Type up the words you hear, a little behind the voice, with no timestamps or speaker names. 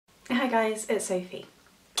Hi guys, it's Sophie.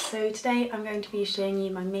 So today I'm going to be showing you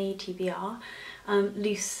my May TBR,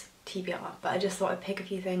 loose TBR, but I just thought I'd pick a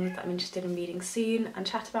few things that I'm interested in reading soon and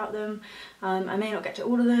chat about them. I may not get to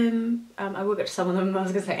all of them, I will get to some of them. I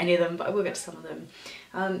was going to say any of them, but I will get to some of them.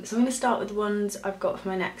 So I'm going to start with the ones I've got for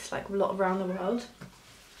my next lot around the world.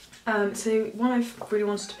 So one I've really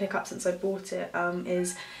wanted to pick up since I bought it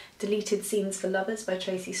is Deleted Scenes for Lovers by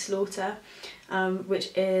Tracy,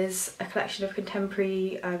 which is a collection of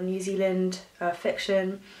contemporary New Zealand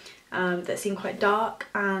fiction that seem quite dark,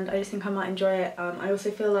 and I just think I might enjoy it. I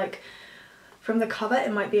also feel like from the cover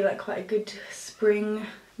it might be like quite a good spring,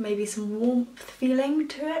 maybe some warmth feeling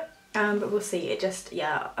to it, but we'll see. It just,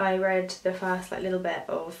 yeah, I read the first little bit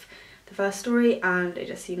of the first story and it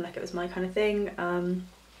just seemed like it was my kind of thing.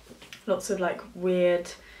 Lots of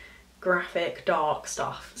weird graphic dark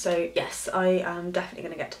stuff, so yes, I am definitely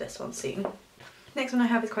going to get to this one soon. Next one I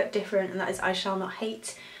have is quite different, and that is I Shall Not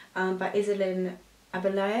Hate by Izzeldin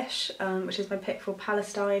Abuelaish, which is my pick for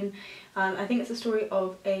Palestine. I think it's a story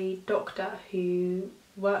of a doctor who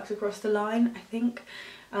works across the line, I think.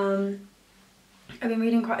 I've been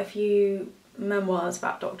reading quite a few memoirs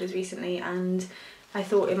about doctors recently, and I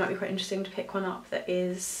thought it might be quite interesting to pick one up that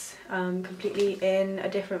is completely in a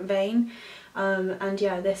different vein. And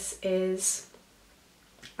yeah, this is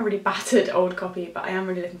a really battered old copy, but I am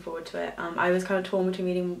really looking forward to it. I was kind of torn between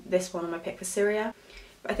reading this one and my pick for Syria,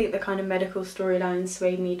 but I think the kind of medical storyline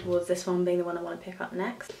swayed me towards this one being the one I want to pick up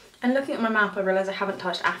next. And looking at my map, I realised I haven't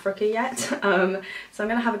touched Africa yet, so I'm going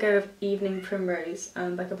to have a go of Evening Primrose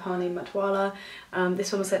by Kopano and Matlwa.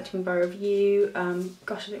 This one was sent to me by review,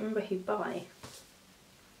 gosh, I don't remember who by,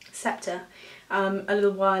 Scepter, a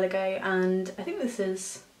little while ago, and I think this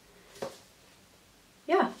is,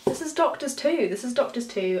 yeah, this is Doctors 2. This is Doctors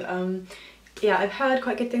 2. Yeah, I've heard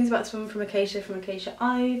quite good things about this one from Acacia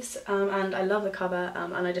Ives, and I love the cover,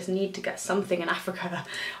 and I just need to get something in Africa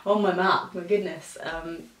on my map, my goodness.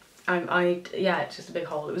 Yeah, it's just a big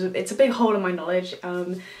hole. It's a big hole in my knowledge,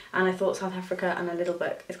 and I thought South Africa and a little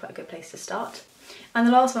book is quite a good place to start. And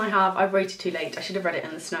the last one I have, I've waited too late, I should have read it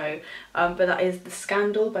in the snow, but that is The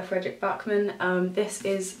Scandal by Fredrik Backman. This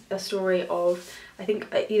is a story of, I think,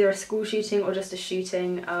 either a school shooting or just a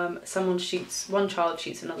shooting. One child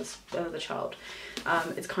shoots another child.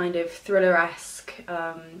 It's kind of thriller-esque,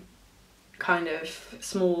 kind of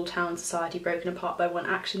small town society broken apart by one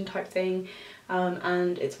action type thing,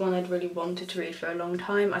 and it's one I'd really wanted to read for a long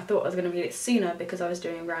time. I thought I was going to read it sooner because I was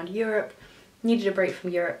doing around Europe, needed a break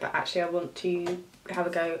from Europe, but actually I want to have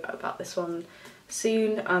a go about this one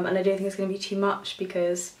soon, and I don't think it's going to be too much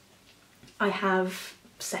because I have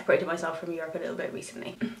separated myself from Europe a little bit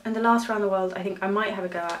recently. And the last around the world I think I might have a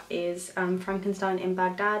go at is Frankenstein in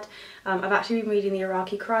Baghdad. I've actually been reading The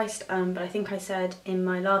Iraqi Christ, but I think I said in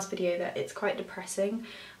my last video that it's quite depressing.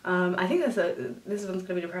 I think this one's going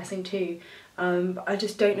to be depressing too, but I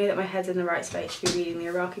just don't know that my head's in the right space to be reading The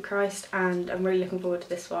Iraqi Christ, and I'm really looking forward to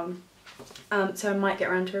this one. So I might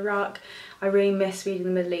get around to Iraq. I really miss reading the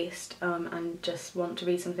Middle East, and just want to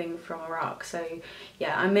read something from Iraq, so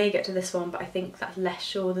yeah, I may get to this one, but I think that's less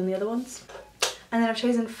sure than the other ones. And then I've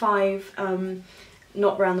chosen 5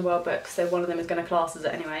 not round the world books, so one of them is going to class as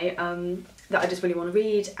it anyway, that I just really want to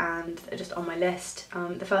read and are just on my list.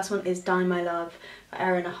 The first one is Die My Love by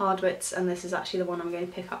Ariana Harwicz, and this is actually the one I'm going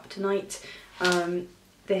to pick up tonight.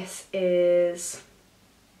 This is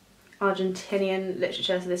Argentinian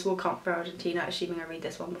literature, so this will come from Argentina, assuming I read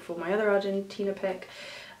this one before my other Argentina pick.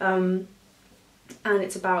 And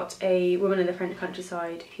it's about a woman in the French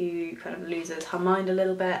countryside who kind of loses her mind a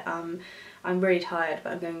little bit. I'm really tired,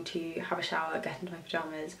 but I'm going to have a shower, get into my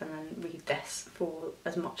pyjamas, and then read this for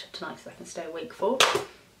as much of tonight as I can stay awake for.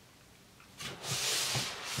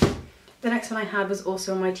 The next one I had was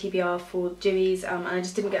also on my TBR for Dewey's, and I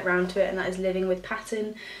just didn't get round to it, and that is Living with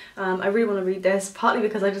Pattern. I really want to read this, partly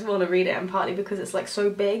because I just want to read it and partly because it's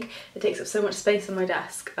so big. It takes up so much space on my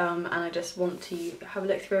desk, and I just want to have a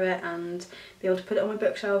look through it and be able to put it on my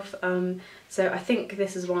bookshelf. So I think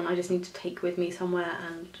this is one I just need to take with me somewhere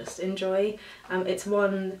and just enjoy. It's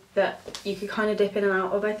one that you could kind of dip in and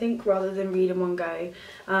out of, I think, rather than read in one go.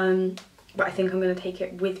 But I think I'm going to take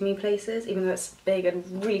it with me places, even though it's big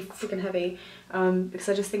and really freaking heavy, because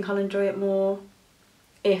I just think I'll enjoy it more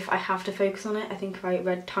if I have to focus on it. I think if I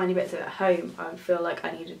read tiny bits of it at home, I would feel like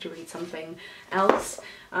I needed to read something else.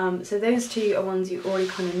 So those 2 are ones you already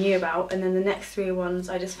kind of knew about, and then the next 3 are ones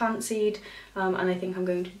I just fancied, and I think I'm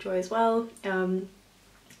going to enjoy as well.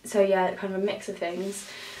 So yeah, kind of a mix of things.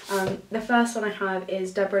 The first one I have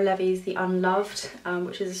is Deborah Levy's The Unloved,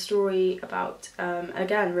 which is a story about,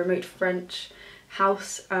 again, remote French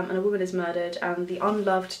house and a woman is murdered, and the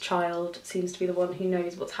unloved child seems to be the one who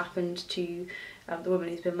knows what's happened to the woman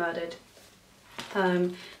who's been murdered.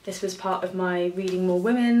 This was part of my reading more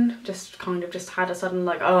women, just had a sudden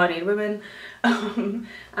like, oh, I need women.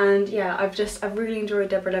 And yeah, I've really enjoyed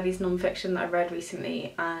Deborah Levy's non-fiction that I've read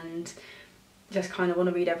recently, and just kind of want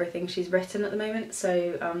to read everything she's written at the moment,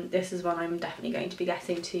 so this is one I'm definitely going to be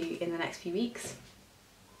getting to in the next few weeks.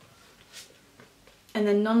 And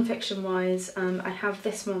then non-fiction wise, I have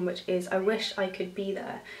this one, which is I Wish I Could Be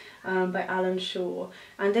There by Alan Shaw,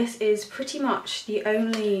 and this is pretty much the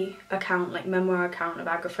only account, like memoir account of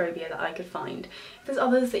agoraphobia that I could find. If there's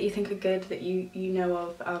others that you think are good that you know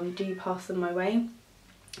of, do pass them my way.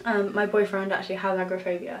 My boyfriend actually has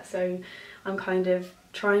agoraphobia, so I'm kind of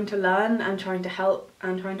trying to learn and trying to help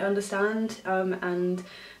and trying to understand, and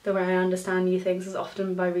the way I understand new things is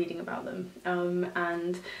often by reading about them,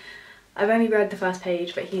 and I've only read the first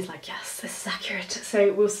page, but he's like, yes, this is accurate,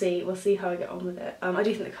 so we'll see how I get on with it. I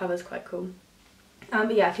do think the cover's quite cool.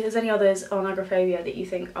 But yeah, if there's any others on agoraphobia that you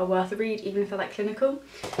think are worth a read, even if they're like clinical,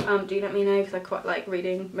 do let me know, because I quite like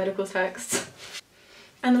reading medical texts.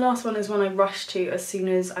 And the last one is one I rushed to as soon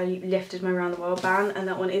as I lifted my Around the World ban, and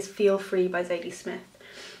that one is Feel Free by Zadie Smith.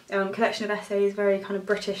 Collection of essays, very kind of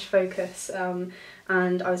British focus,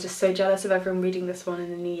 and I was just so jealous of everyone reading this one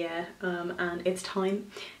in the new year, and it's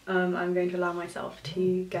time. I'm going to allow myself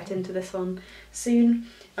to get into this one soon.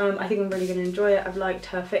 I think I'm really going to enjoy it. I've liked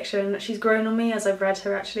her fiction. She's grown on me as I've read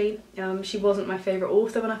her, actually. She wasn't my favourite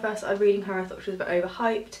author when I first started reading her. I thought she was a bit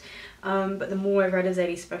overhyped, but the more I've read of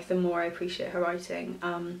Zadie Smith, the more I appreciate her writing.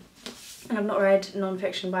 And I've not read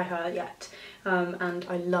non-fiction by her yet. And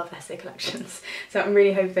I love essay collections, so I'm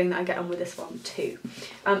really hoping that I get on with this one too.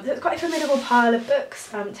 So it's quite a formidable pile of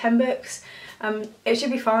books, 10 books. It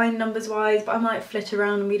should be fine numbers wise, but I might flit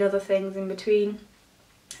around and read other things in between.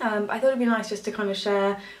 I thought it'd be nice just to kind of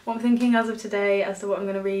share what I'm thinking as of today as to what I'm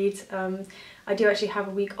going to read. I do actually have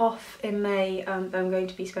a week off in May that I'm going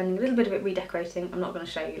to be spending a little bit of it redecorating. I'm not going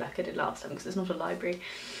to show you like I did last time because it's not a library.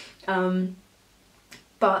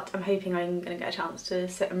 But I'm hoping I'm going to get a chance to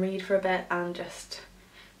sit and read for a bit and just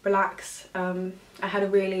relax. I had a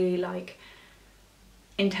really like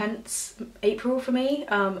intense April for me.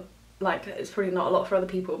 Like it's probably not a lot for other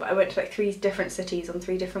people, but I went to like 3 different cities on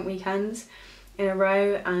 3 different weekends in a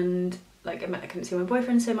row, and like it meant I couldn't see my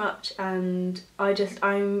boyfriend so much, and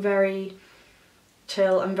I'm very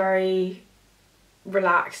chill, I'm very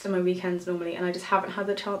relaxed on my weekends normally, and I just haven't had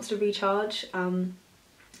the chance to recharge.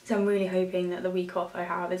 So I'm really hoping that the week off I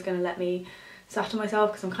have is going to let me settle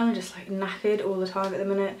myself, because I'm kind of just like knackered all the time at the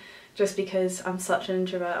minute, just because I'm such an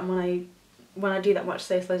introvert, and when I do that much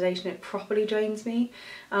socialisation it properly drains me.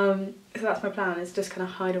 So that's my plan, is just kind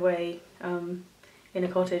of hide away in a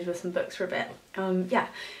cottage with some books for a bit. Yeah,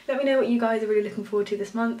 let me know what you guys are really looking forward to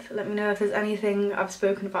this month. Let me know if there's anything I've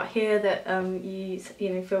spoken about here that you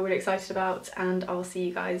know feel really excited about, and I'll see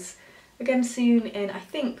you guys again soon in, I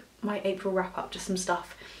think, my April wrap up, just some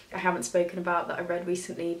stuff I haven't spoken about that I read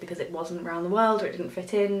recently because it wasn't around the world or it didn't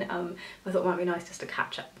fit in. I thought it might be nice just to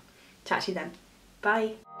catch up. Chat to you then.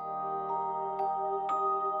 Bye.